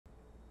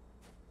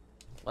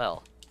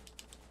Well,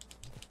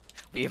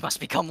 we must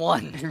become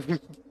one.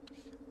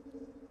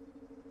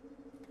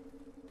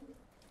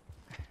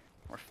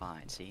 We're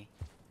fine, see?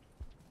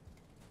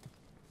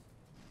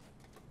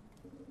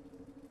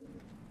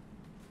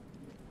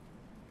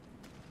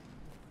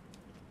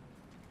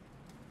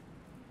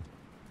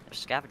 There's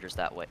scavengers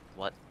that way.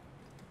 What?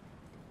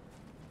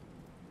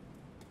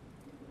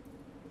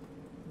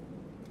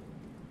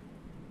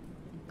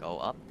 Go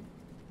up.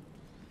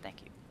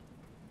 Thank you.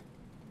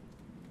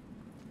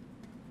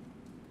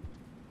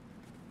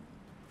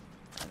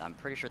 And I'm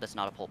pretty sure that's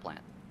not a pole plant.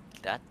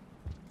 That?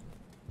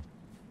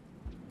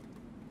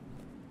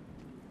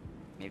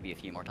 Maybe a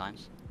few more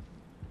times.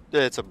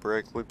 Yeah, it's a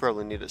brick. We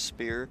probably need a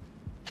spear.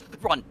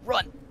 Run!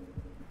 Run!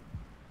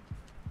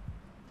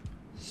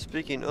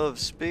 Speaking of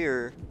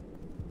spear...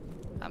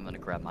 I'm gonna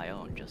grab my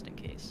own just in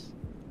case.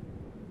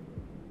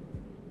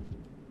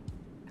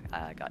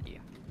 I got you.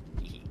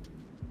 Hee.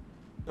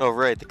 Oh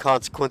right, the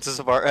consequences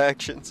of our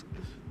actions.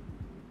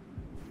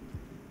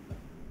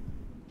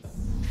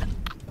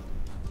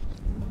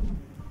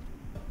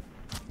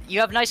 You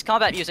have nice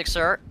combat music,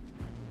 sir.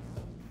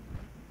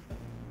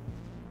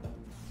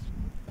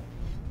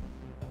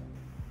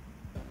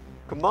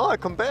 Come on,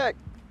 come back.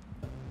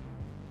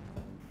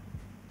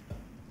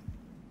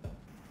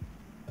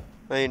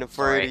 I ain't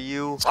afraid of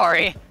you.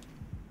 Sorry.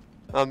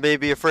 I may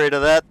be afraid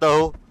of that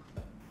though.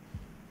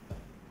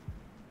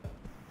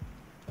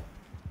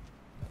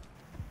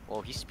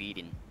 Whoa, he's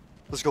speeding.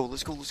 Let's go,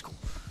 let's go, let's go.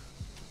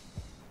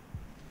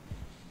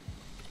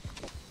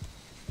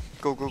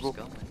 Go, go,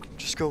 go.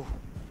 Just go.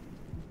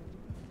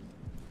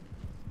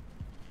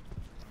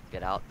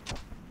 Get out.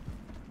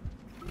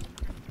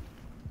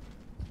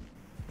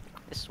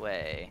 This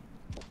way.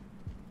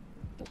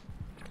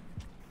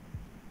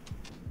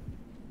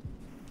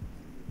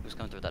 Who's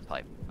coming through that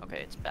pipe?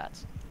 Okay, it's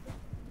bats.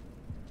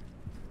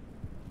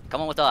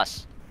 Come on with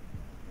us.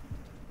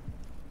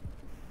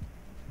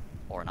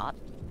 Or not.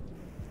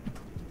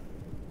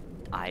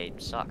 I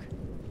suck.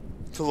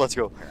 So let's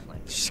go. Apparently.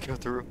 Let's just go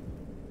through.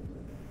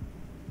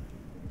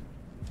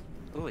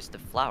 Ooh, it's the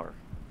flower.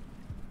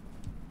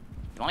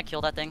 You wanna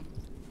kill that thing?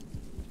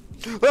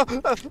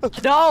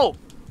 No!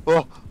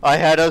 Oh, I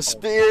had a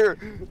spear!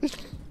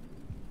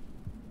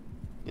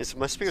 Yes,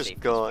 my spear's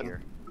Safety gone.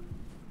 spear.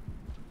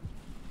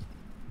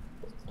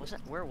 Was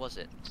it? Where was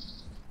it?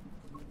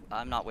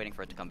 I'm not waiting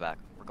for it to come back.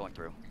 We're going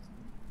through.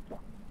 You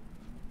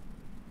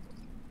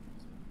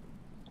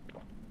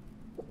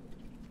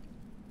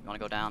wanna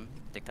go down?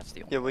 I think that's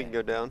the only Yeah, we way. can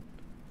go down.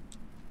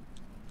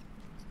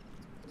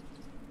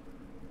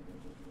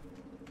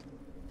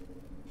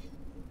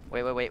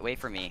 Wait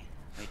for me.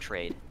 Let me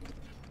trade.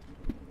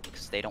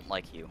 Because they don't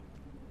like you. You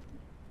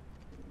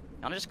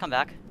wanna just come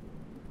back?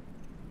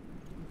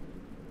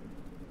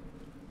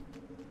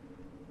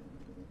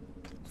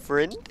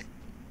 Friend?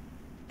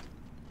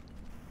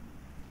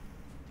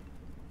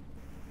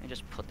 Let me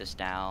just put this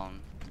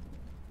down.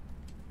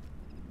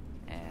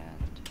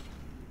 And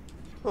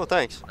Oh,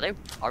 thanks.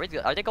 are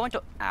they going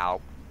to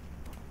ow.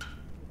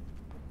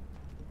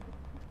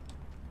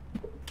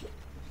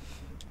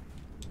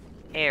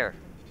 Here.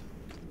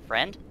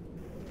 Friend?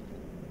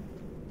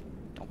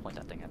 Don't point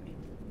that thing at me.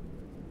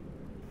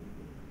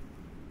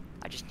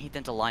 I just need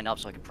them to line up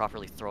so I can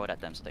properly throw it at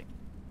them so they...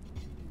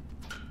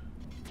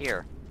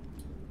 Here.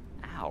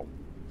 Ow.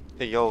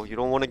 Hey, yo, you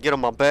don't want to get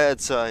on my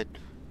bad side.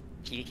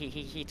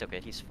 He took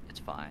it. It's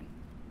fine.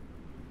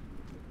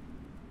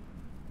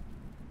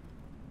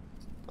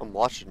 I'm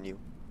watching you.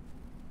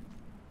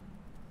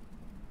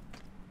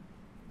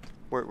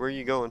 Where are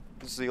you going?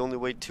 This is the only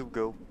way to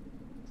go.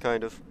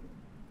 Kind of.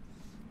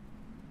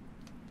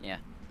 Yeah.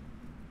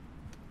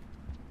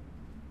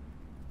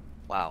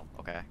 Wow,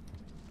 okay.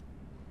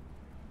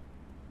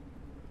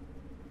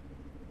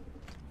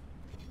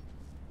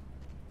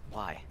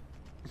 Why?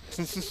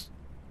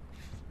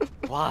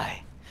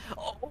 Why?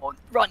 Oh,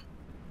 run!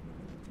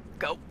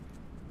 Go!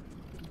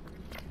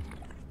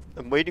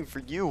 I'm waiting for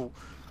you.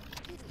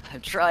 I'm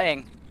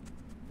trying.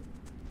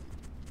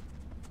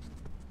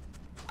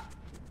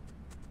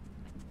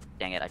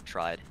 Dang it, I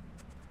tried.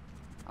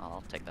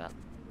 I'll take that.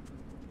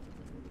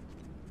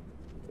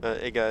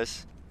 Hey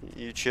guys,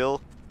 you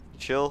chill?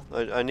 Chill?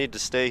 I need to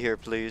stay here,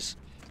 please.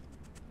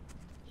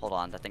 Hold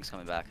on, that thing's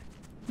coming back.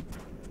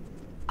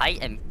 I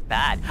am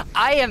bad.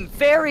 I am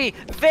very,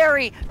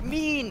 very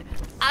mean!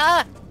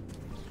 Ah!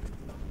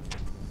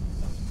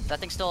 Is that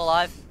thing still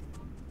alive?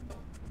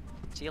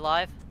 Is he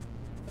alive?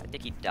 I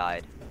think he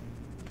died.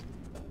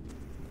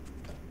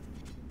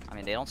 I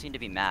mean, they don't seem to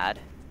be mad.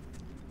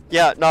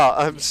 Yeah, nah,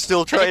 I'm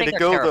still trying to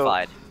go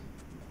terrified. though.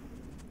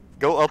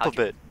 Go up How'd a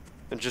bit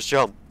and just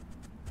jump.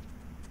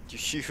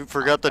 You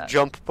forgot the that.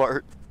 jump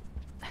part.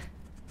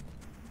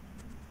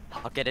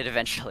 I'll get it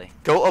eventually.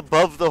 Go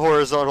above the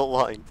horizontal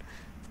line.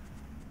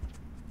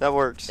 That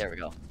works. There we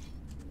go.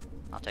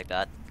 I'll take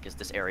that because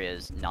this area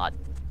is not.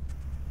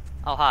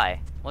 Oh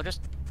hi. Well, just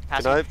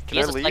pass. Can I he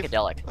has a leave?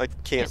 psychedelic. I He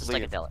can't has a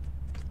leave. psychedelic.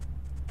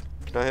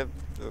 Can I have?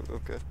 Oh,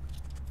 okay.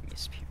 Give me a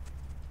spear.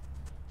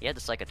 He had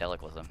the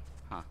psychedelic with him,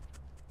 huh?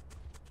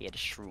 He had a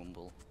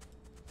shroomble.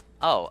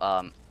 Oh,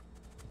 I'm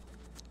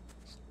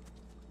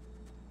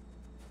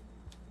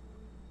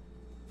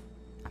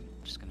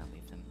just gonna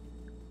leave them.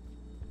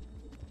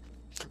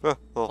 Oh.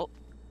 Oh,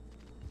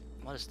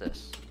 what is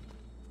this?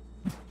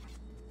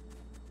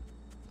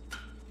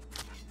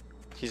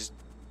 He's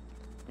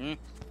Hmm?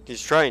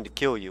 he's trying to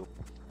kill you.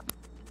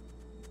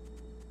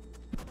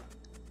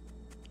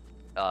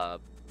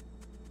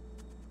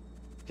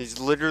 He's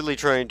literally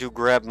trying to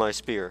grab my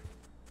spear.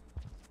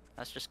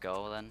 Let's just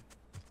go then.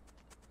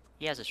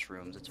 He has his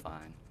shrooms, it's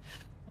fine.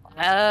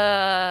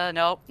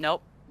 Nope,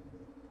 nope.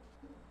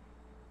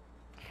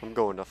 I'm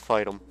going to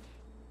fight him.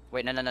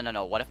 Wait,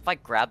 no. What if I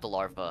grab the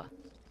larva?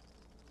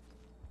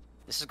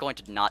 This is going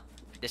to not.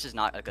 This is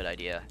not a good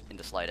idea in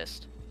the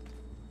slightest.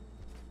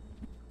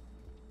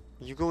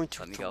 Are you going to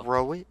Let me go.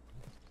 throw it?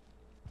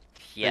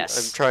 Yes.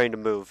 I'm trying to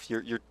move.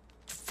 You're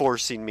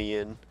forcing me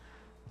in.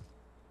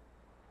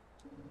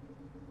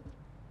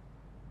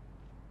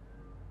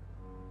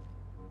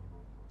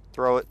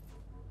 Throw it.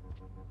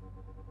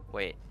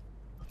 Wait.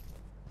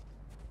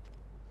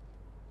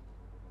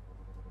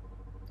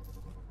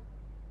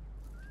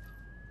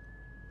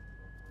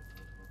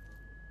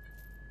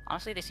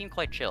 Honestly, they seem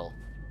quite chill.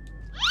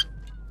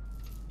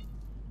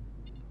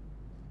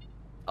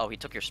 Oh, he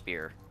took your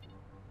spear.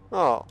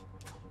 Oh.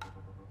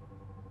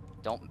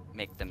 Don't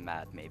make them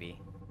mad, maybe.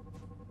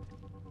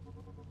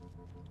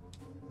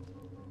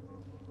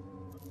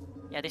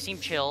 Yeah, they seem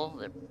chill.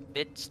 They're a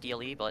bit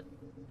steely, but...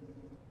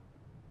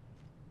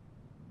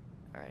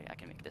 Alright, I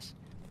can make this.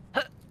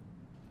 Huh!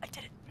 I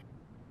did it!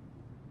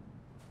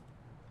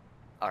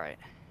 Alright.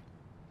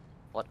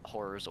 What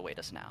horrors await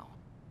us now?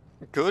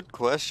 Good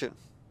question.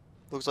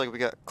 Looks like we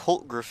got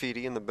cult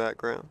graffiti in the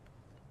background.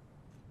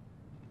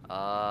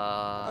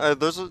 I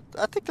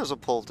think there's a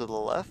pole to the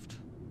left.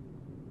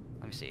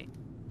 Let me see.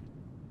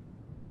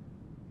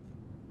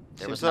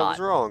 There Seems was that not. was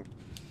wrong.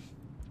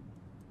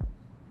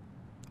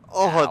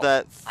 Oh, Ow.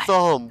 that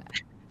thumb.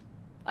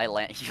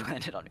 You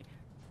landed on me.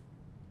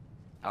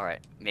 Alright,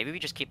 maybe we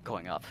just keep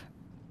going up.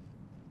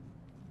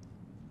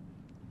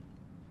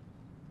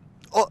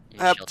 Oh,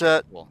 Your shelter is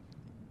habitat. cool.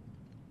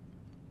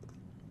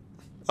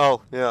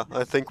 Oh, yeah,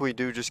 I think we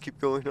do just keep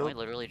going Can we up.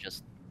 literally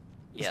just...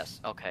 Yes,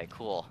 okay,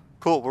 cool.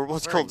 Cool, we're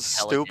what's We're called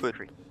intelligent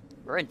stupid.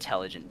 We're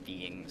intelligent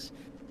beings.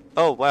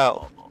 Oh,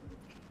 wow.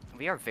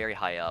 We are very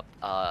high up.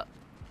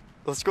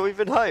 Let's go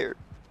even higher.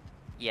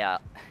 Yeah.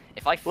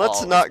 If I fall, Let's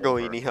it's not go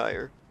over. any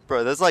higher.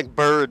 Bro, that's like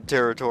bird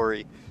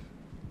territory.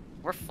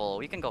 We're full.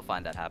 We can go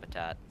find that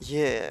habitat.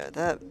 Yeah,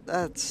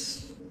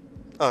 that's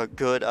a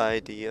good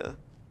idea.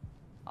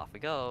 Off we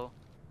go.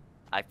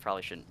 I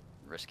probably shouldn't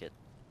risk it.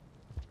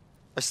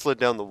 I slid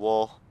down the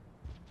wall.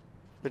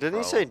 But didn't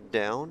he Bro. say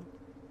down?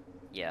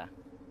 Yeah.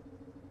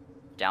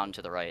 Down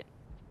to the right.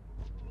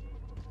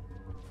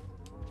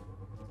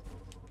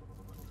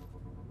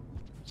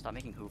 Stop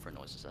making Hoover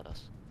noises at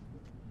us.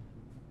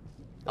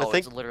 I Oh,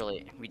 think it's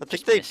literally... I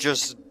think they missed it.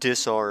 just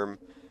disarm.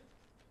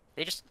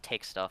 They just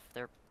take stuff.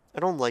 They're I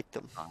don't like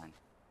them. fine.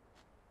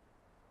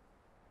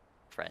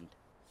 Friend.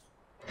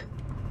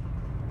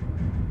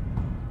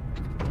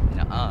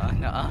 Nuh-uh,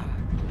 nuh-uh.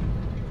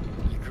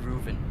 You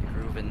groovin',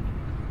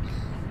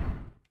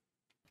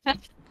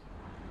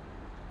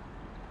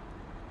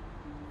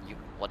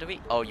 what do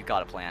we... Oh, you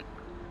got a plant.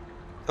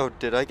 Oh,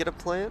 did I get a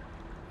plant?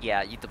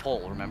 Yeah, the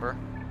pole, remember?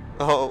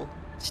 Oh.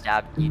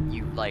 Stab,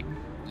 you like,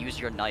 use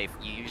your knife,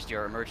 you used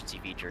your emergency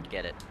feature to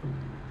get it.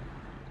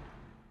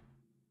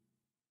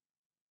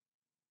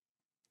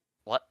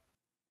 What?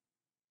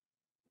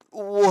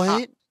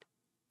 What?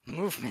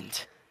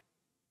 Movement.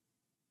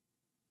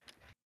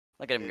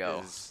 Look at him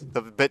go.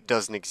 The bit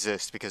doesn't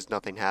exist because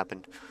nothing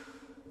happened.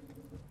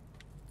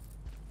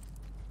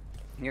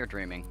 You're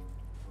dreaming.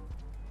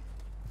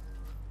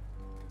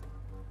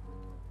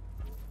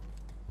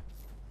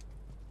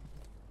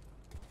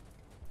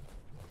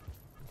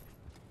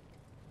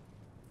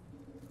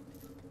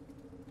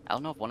 I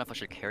don't know if one of us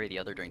should carry the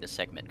other during this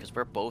segment, because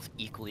we're both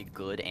equally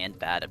good and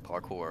bad at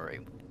parkour.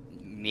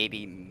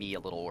 Maybe me a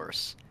little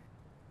worse.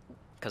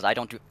 Because I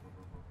don't do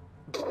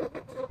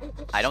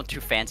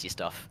fancy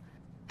stuff.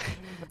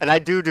 And I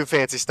do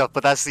fancy stuff,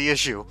 but that's the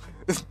issue.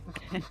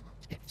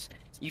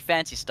 You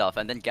fancy stuff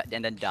and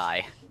then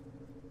die.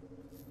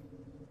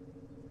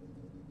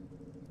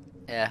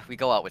 Yeah, we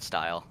go out with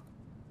style.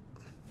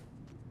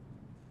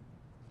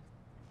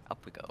 Up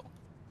we go.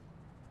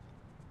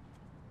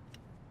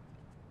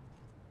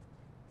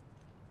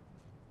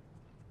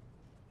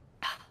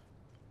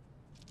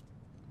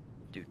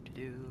 Do do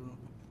do.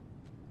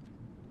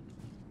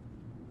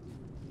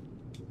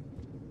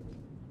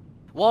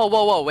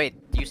 Whoa!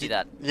 Wait, do you see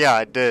that? Yeah,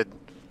 I did.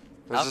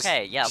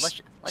 Okay, yeah,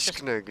 let's just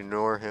gonna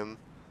ignore him.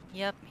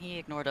 Yep, he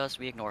ignored us.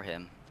 We ignore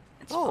him.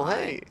 It's Oh, fine.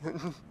 hey.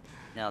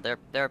 No,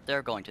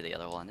 they're going to the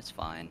other one. It's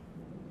fine.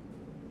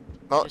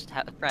 Oh, Just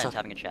friends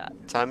having a chat.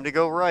 time to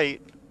go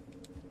right.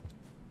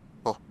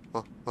 Oh.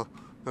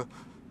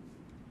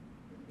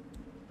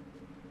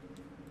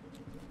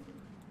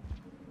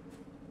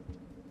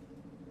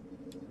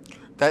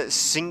 That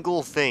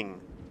single thing.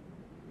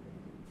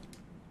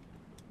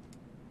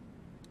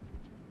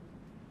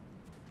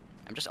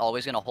 I'm just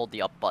always gonna hold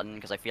the up button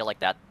because I feel like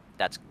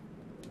that's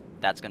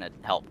gonna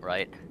help,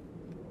 right?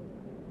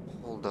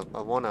 Hold up,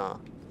 I wanna...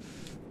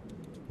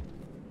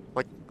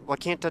 Why, why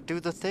can't I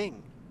do the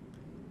thing?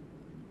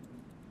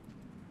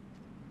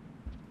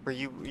 Where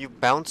you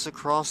bounce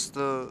across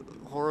the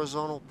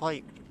horizontal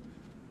pipe.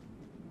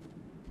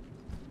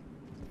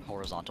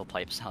 Horizontal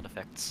pipe sound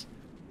effects.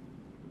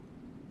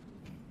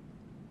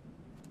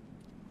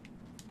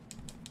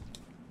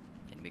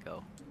 In we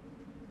go.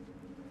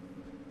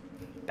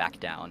 Back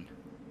down.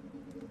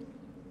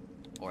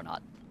 Or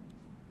not.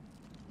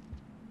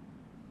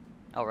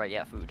 Oh right,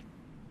 yeah, food.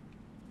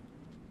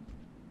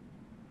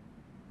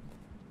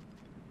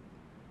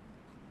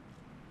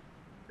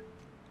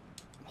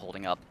 I'm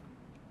holding up.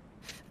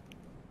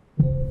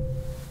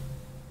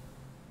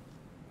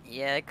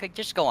 Yeah, it could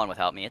just go on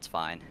without me, it's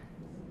fine.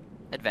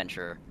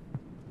 Adventure.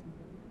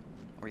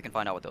 Or you can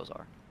find out what those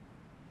are.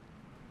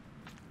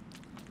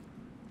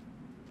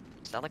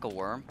 Is that like a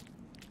worm?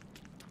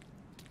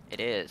 It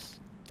is.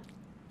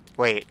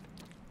 Wait,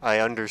 I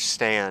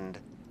understand.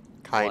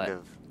 Kind What?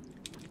 of.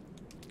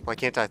 Why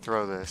can't I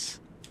throw this?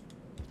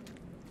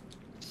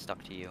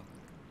 Stuck to you.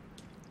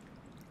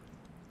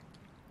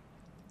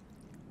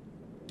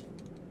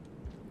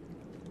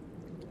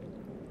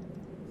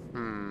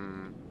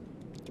 Hmm.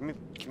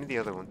 Give me the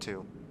other one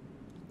too.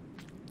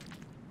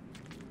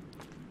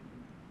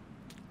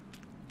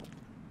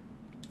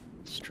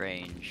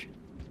 Strange.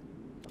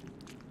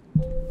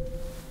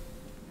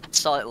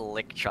 Saw it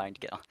lick trying to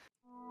get on.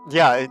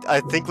 Yeah,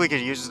 I think we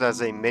could use it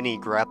as a mini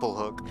grapple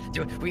hook.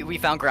 Dude, we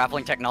found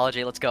grappling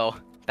technology, let's go.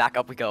 Back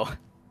up we go.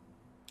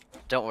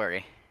 Don't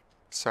worry.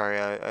 Sorry,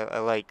 I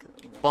like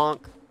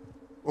bonk.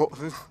 Oh,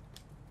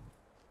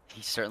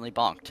 He certainly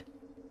bonked.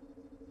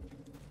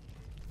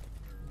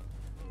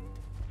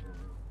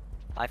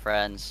 Hi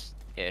friends.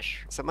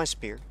 Ish. is that my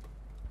spear?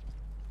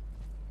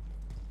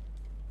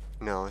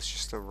 No, it's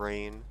just the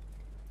rain.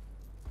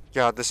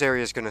 God, this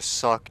area is gonna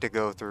suck to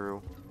go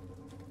through.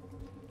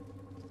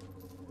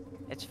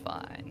 It's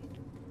fine.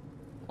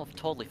 We'll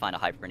totally find a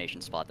hibernation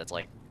spot that's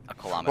like a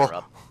kilometer Oh.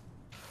 up.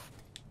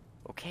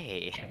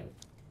 Okay.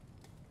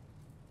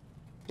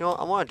 You know,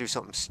 I want to do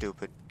something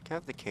stupid. Can I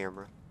have the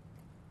camera?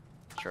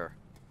 Sure.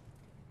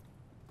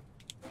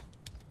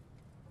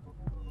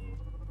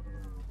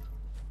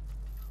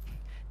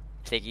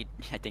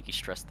 I think you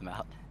stressed them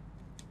out.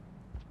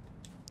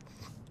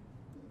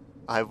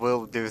 I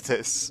will do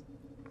this.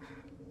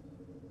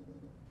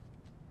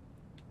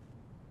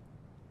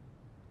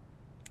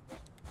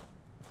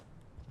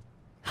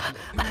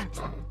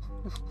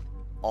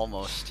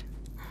 Almost.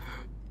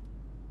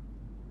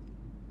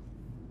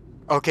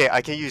 Okay,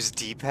 I can use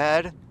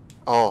D-pad?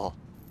 Oh.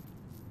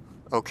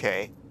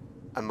 Okay.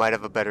 I might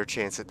have a better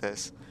chance at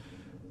this.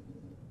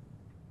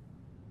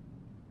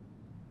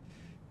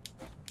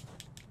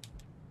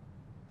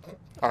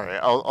 Alright,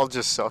 I'll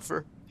just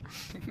suffer.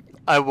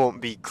 I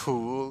won't be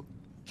cool.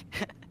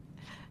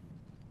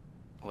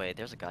 Wait,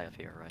 there's a guy up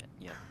here, right?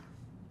 Yeah.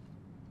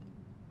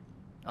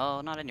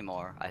 Oh, not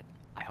anymore.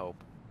 I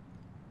hope.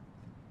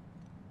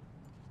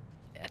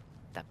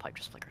 That pipe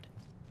just flickered.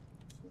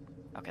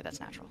 Okay, that's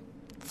natural.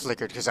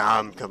 Flickered because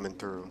I'm coming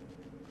through.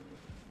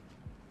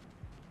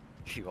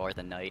 You are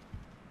the knight.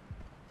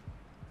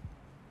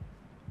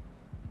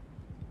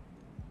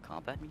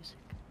 Combat music?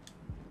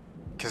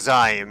 Because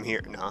I am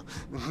here. No.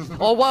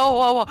 Oh,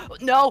 whoa!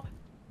 No!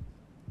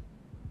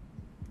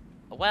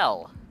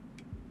 Well.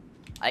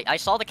 I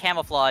saw the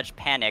camouflage,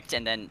 panicked,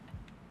 and then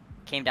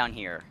came down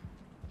here.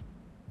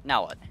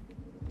 Now what?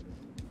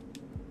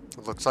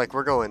 Looks like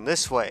we're going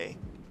this way.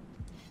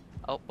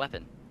 Oh,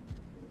 weapon.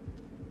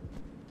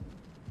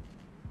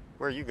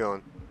 Where are you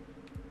going?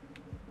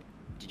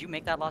 Did you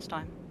make that last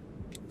time?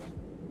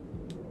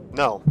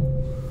 No.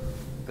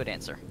 Good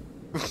answer.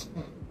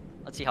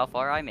 Let's see how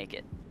far I make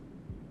it.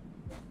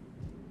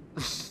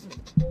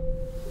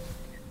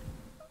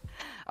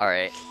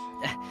 Alright.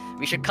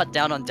 We should cut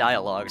down on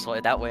dialogue, so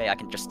that way I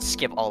can just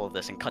skip all of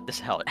this and cut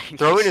this out.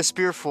 Throwing a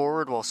spear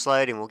forward while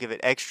sliding will give it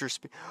extra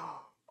speed.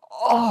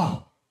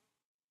 Oh!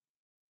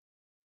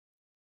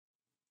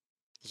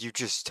 You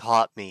just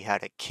taught me how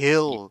to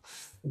kill.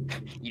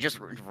 You just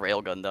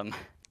railgun them.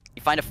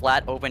 You find a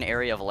flat, open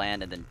area of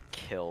land and then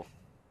kill.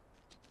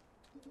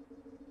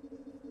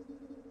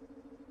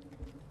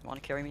 You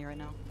want to carry me right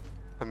now?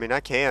 I mean, I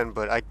can,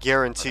 but I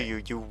guarantee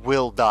Okay. you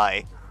will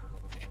die.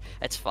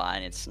 It's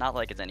fine. It's not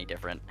like it's any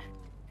different.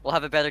 We'll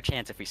have a better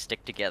chance if we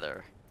stick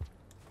together.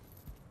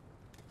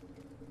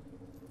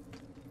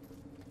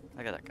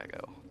 Look at that guy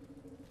go.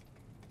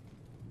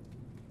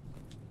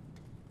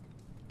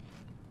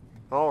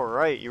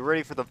 Alright, you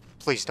ready for the...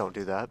 Please don't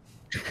do that.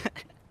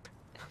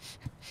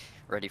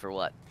 Ready for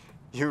what?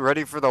 You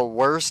ready for the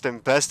worst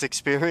and best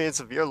experience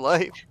of your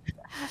life?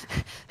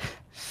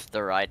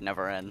 The ride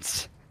never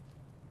ends.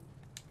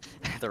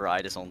 The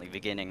ride is only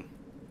beginning.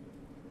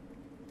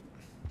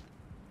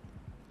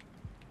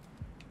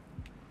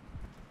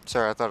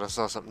 Sorry, I thought I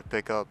saw something to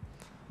pick up.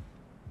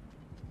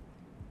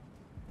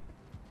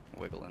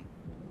 Wiggling.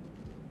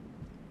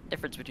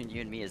 Difference between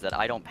you and me is that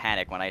I don't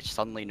panic when I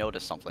suddenly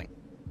notice something.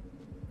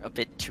 a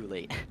bit too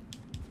late.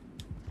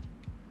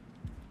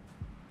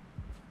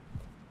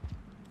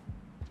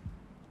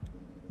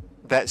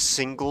 That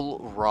single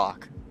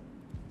rock.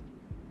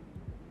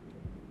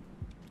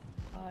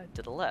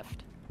 To the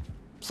left.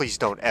 Please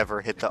don't ever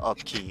hit the up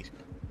key.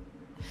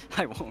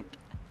 I won't.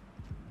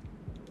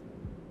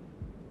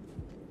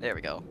 There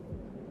we go.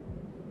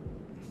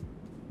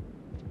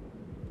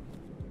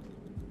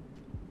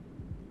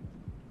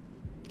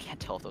 Can't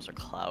tell if those are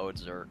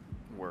clouds or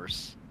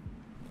worse.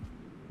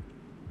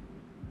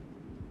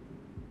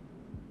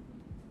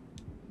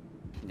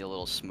 Need a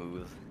little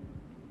smooth.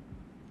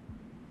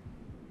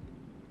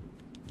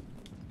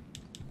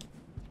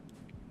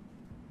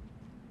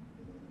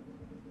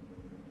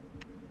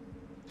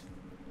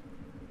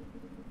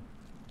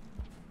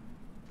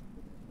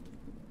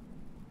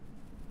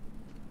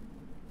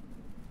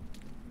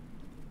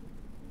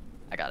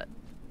 I got it.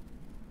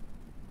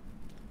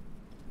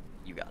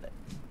 You got it.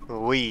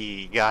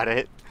 We got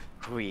it.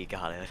 We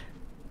got it.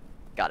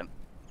 Got him.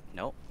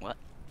 No, what?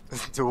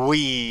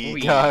 We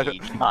We got it.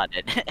 got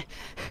it.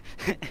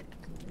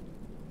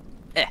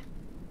 Eh. You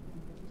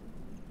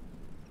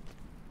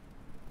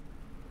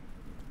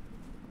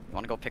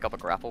wanna go pick up a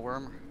grapple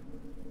worm?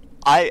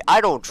 I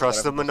don't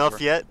trust them Whatever.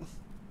 enough yet.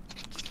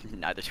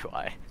 Neither do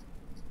I.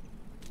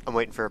 I'm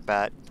waiting for a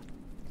bat.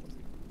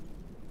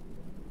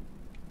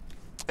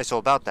 Hey, so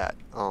about that,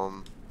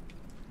 We're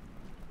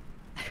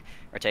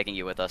taking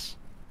you with us.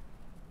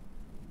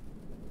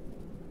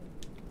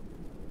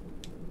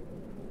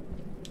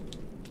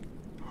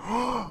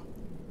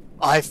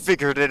 I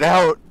figured it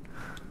out.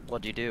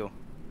 What'd you do?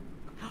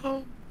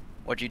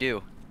 What'd you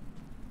do?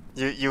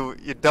 You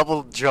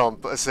double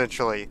jump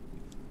essentially.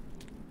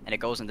 And it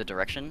goes in the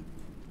direction?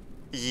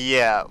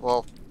 Yeah,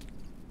 well,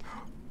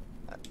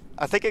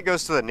 I think it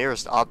goes to the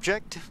nearest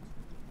object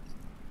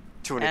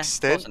to an Close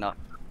extent. enough.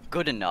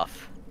 Good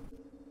enough.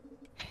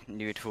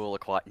 New tool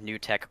acquired. New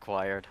tech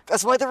acquired.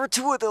 That's why there were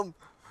two of them.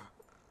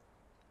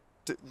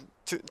 Too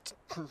We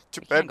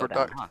bad can go we're down,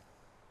 not. huh?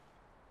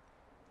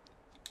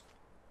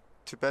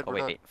 Too bad Oh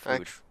we're wait, not.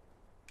 wait, food.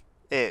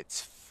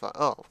 It's fun.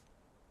 Oh,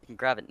 You can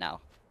grab it now.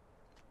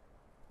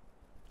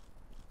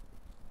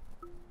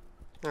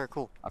 alright,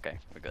 cool. Okay,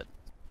 we're good.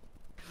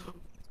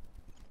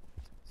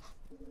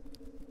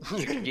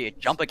 Do you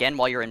jump again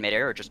while you're in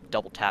midair, or just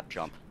double tap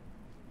jump?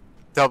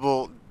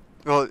 Double.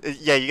 Well,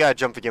 yeah, you gotta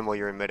jump again while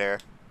you're in midair.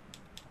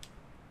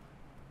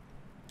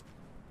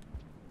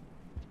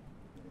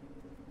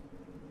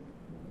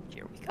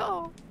 Here we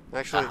go.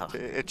 Actually,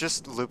 it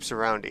just loops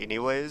around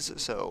anyways.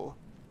 So,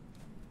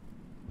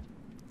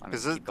 I'm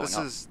because gonna keep going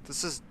up.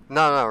 this is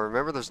no.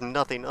 Remember, there's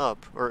nothing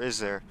up, or is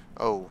there?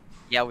 Oh,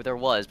 Yeah, well, there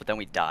was, but then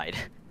we died.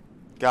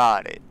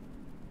 got it.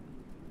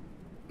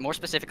 More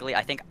specifically,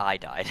 I think I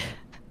died.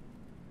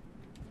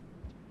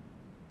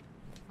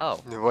 Oh,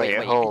 Wait, you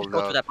can hold just go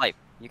through up. that pipe.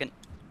 You can.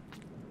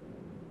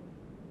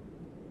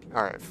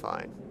 All right,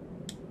 fine.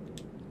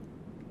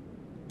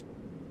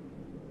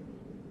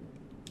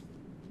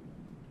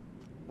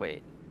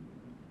 Wait.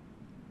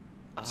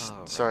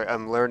 Oh, Sorry,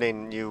 I'm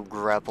learning new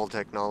grapple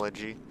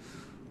technology.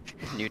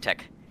 right.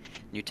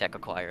 New tech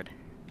acquired.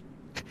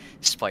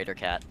 Spider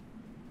cat.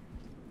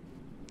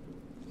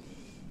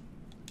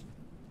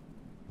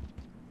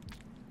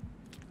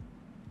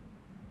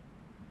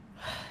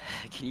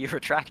 Can you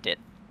retract it?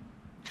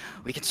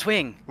 We can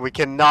swing. We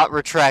cannot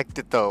retract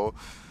it though.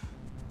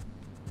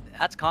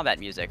 That's combat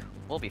music.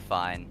 We'll be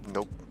fine.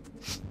 Nope.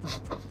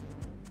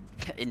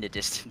 In the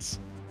distance.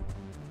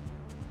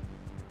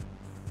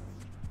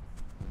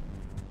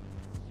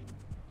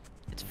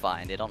 It's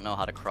fine. They don't know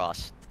how to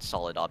cross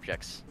solid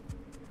objects.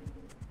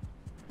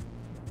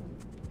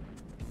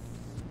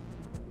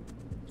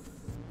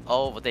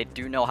 Oh, but they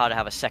do know how to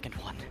have a second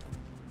one.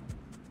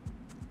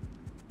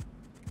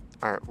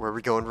 All right, where are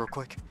we going real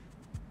quick?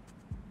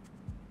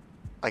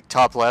 Like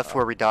top left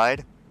where we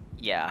died?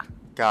 Yeah.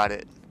 Got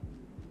it.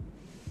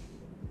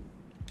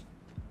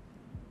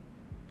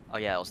 Oh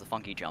yeah, it was the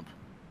funky jump.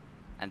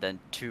 And then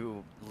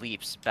 2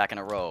 leaps back in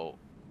a row.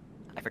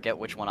 I forget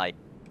which one I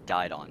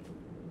died on.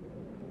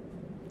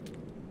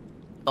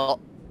 Oh.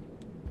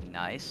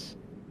 Nice.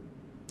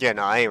 Yeah,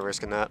 no, I ain't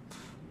risking that.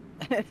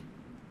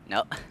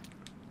 No.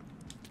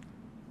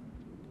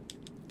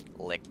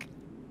 Lick.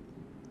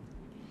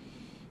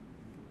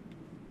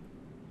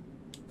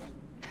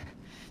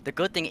 The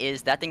good thing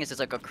is, that thing is just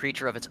like a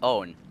creature of its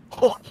own.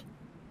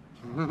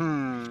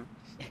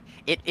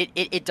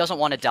 It doesn't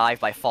want to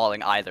dive by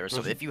falling either,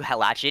 so if you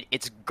latch it,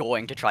 it's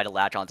going to try to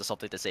latch onto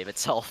something to save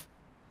itself.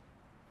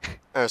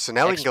 Oh, so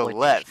now we can go Exploitation.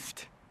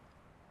 left.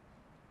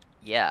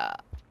 Yeah.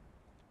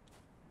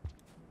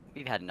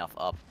 We've had enough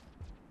up.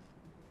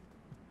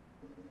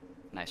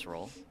 Nice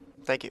roll.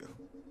 Thank you.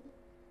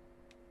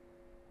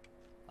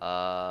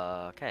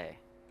 Okay.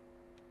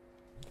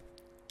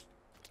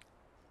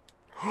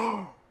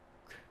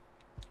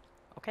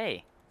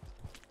 Okay.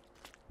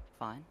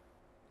 Fine.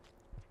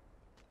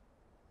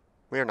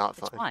 We are not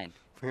It's fine. fine.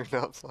 We're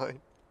not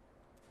fine.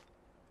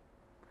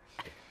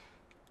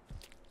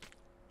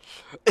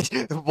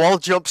 Wall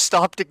jump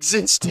stopped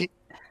existing.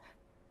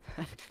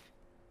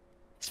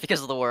 It's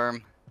because of the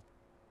worm.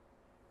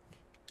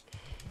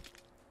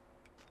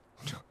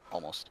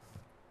 Almost.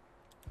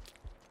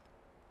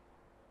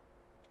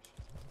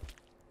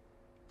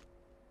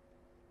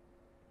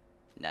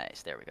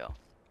 Nice, there we go.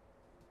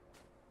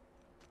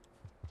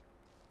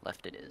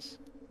 Left it is.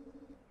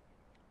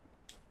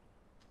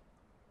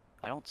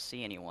 I don't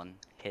see anyone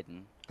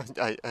hidden.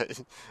 I Oh,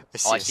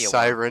 I see see a a worm.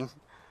 siren.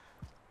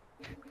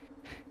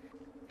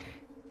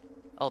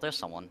 Oh, there's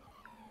someone.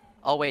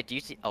 Oh wait, do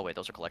you see? Oh wait,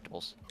 those are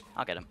collectibles.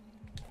 I'll get him.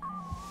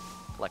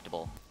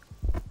 Collectible.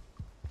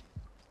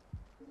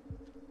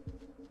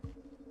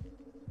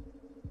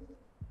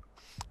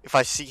 If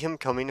I see him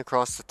coming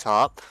across the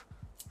top,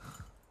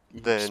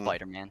 then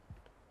Spider-Man.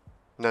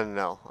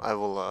 no. I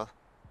will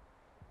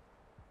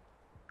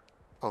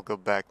I'll go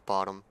back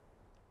bottom.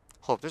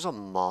 Oh, there's a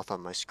moth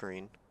on my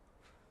screen.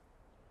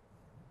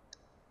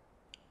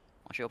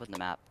 Why don't you open the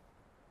map?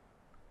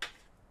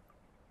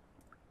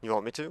 You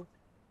want me to?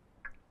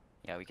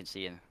 Yeah, we can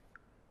see him.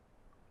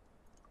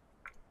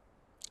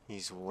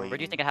 He's Where do you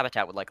waiting. think a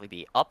habitat would likely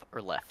be? Up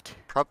or left?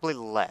 Probably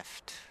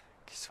left.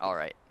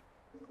 Alright.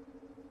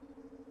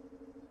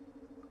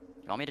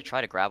 You want me to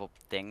try to grab a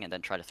thing and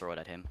then try to throw it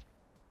at him?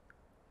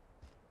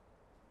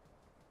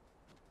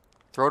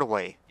 Throw it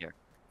away. Here.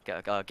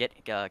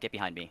 Get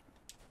behind me.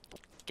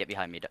 Get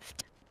behind me.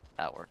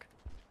 That'll work.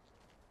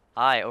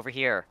 Hi, over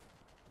here.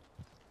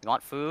 You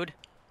want food?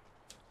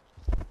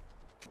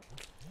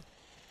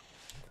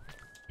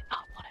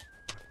 Oh, want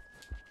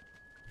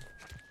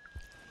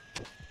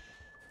it.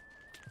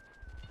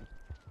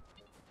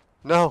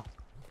 No.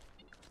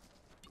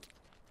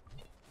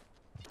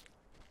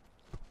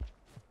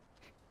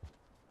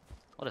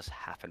 What is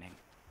happening?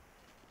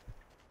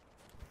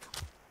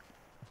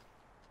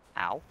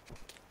 Ow.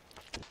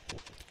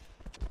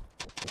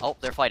 Oh,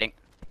 they're fighting.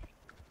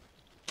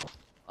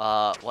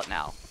 What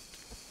now?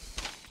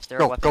 Is there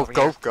a weapon over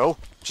here? Go.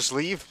 Just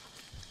leave.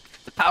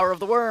 The power of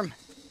the worm!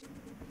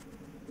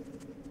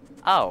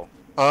 Oh.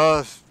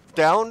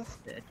 Down?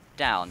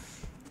 Down.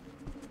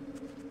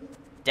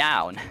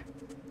 Down.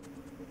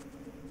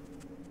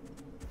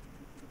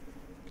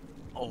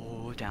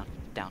 Oh, down.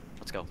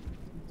 Let's go.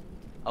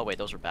 Oh wait,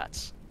 those are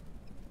bats.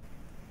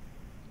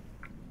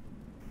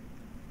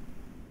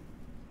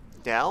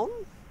 Down?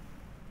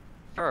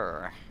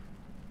 Sure.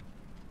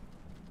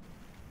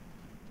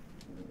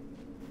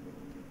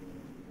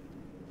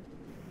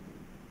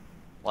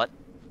 What?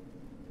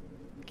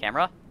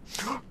 Camera?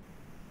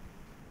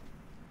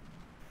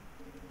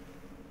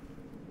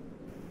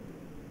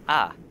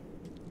 Ah.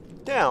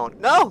 Down.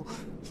 No!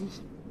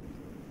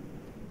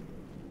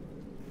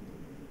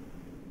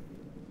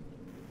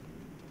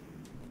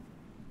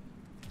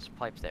 There's a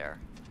pipe there.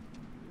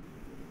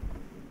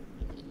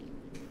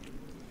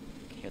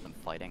 Can hear them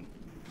fighting.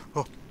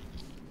 Oh.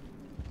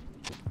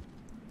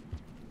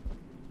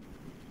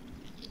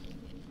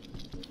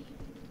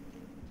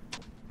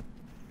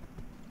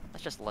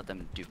 Let's just let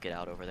them duke it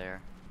out over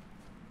there.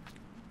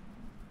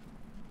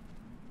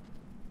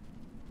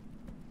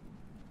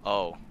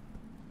 Oh.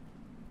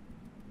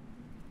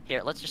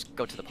 Here, let's just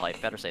go to the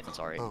pipe. Better safe than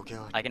sorry. Oh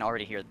god. I can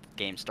already hear the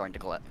game starting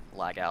to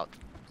lag out.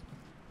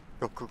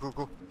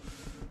 Go.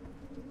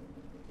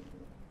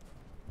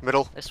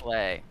 Middle. This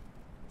way.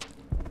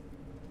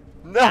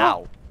 No!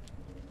 Ow.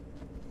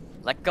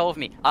 Let go of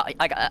me.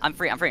 I'm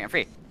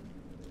free.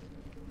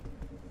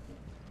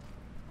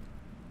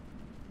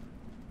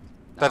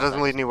 That No,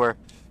 doesn't lead anywhere.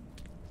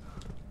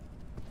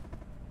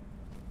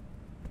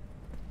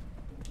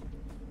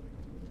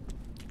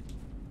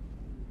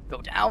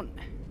 Go down.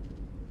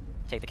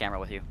 Take the camera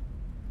with you.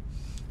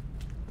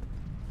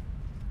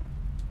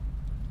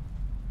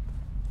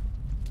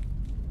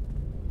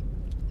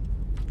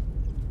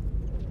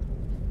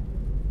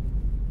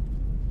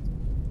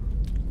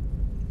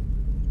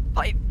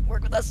 Pipe,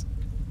 work with us.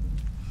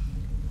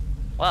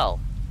 Well,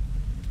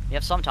 you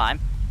have some time.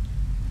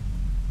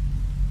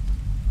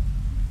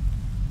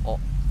 Oh.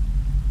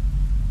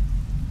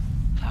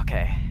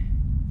 Okay.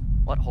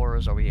 What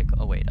horrors are we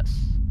await us?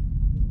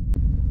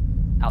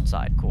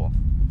 Outside, cool.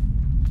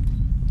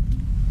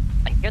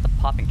 I hear the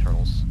popping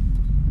turtles.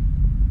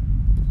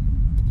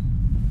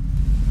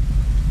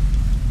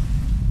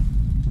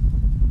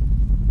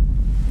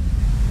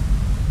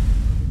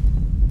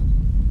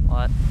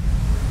 What?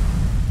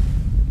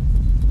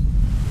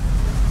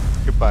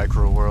 Goodbye,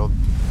 cruel world.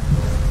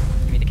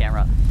 Give me the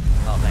camera.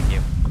 Oh, thank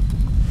you.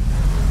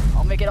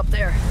 I'll make it up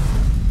there.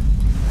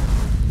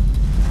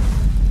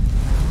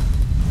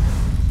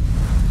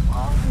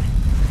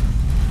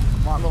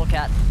 Come on, little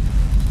cat.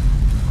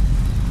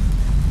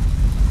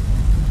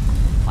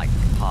 My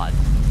god.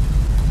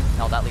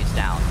 No, that leads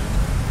down.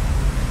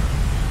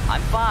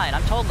 I'm fine.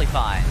 I'm totally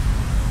fine.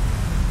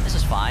 This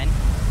is fine.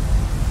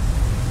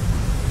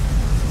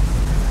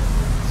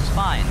 This is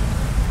fine.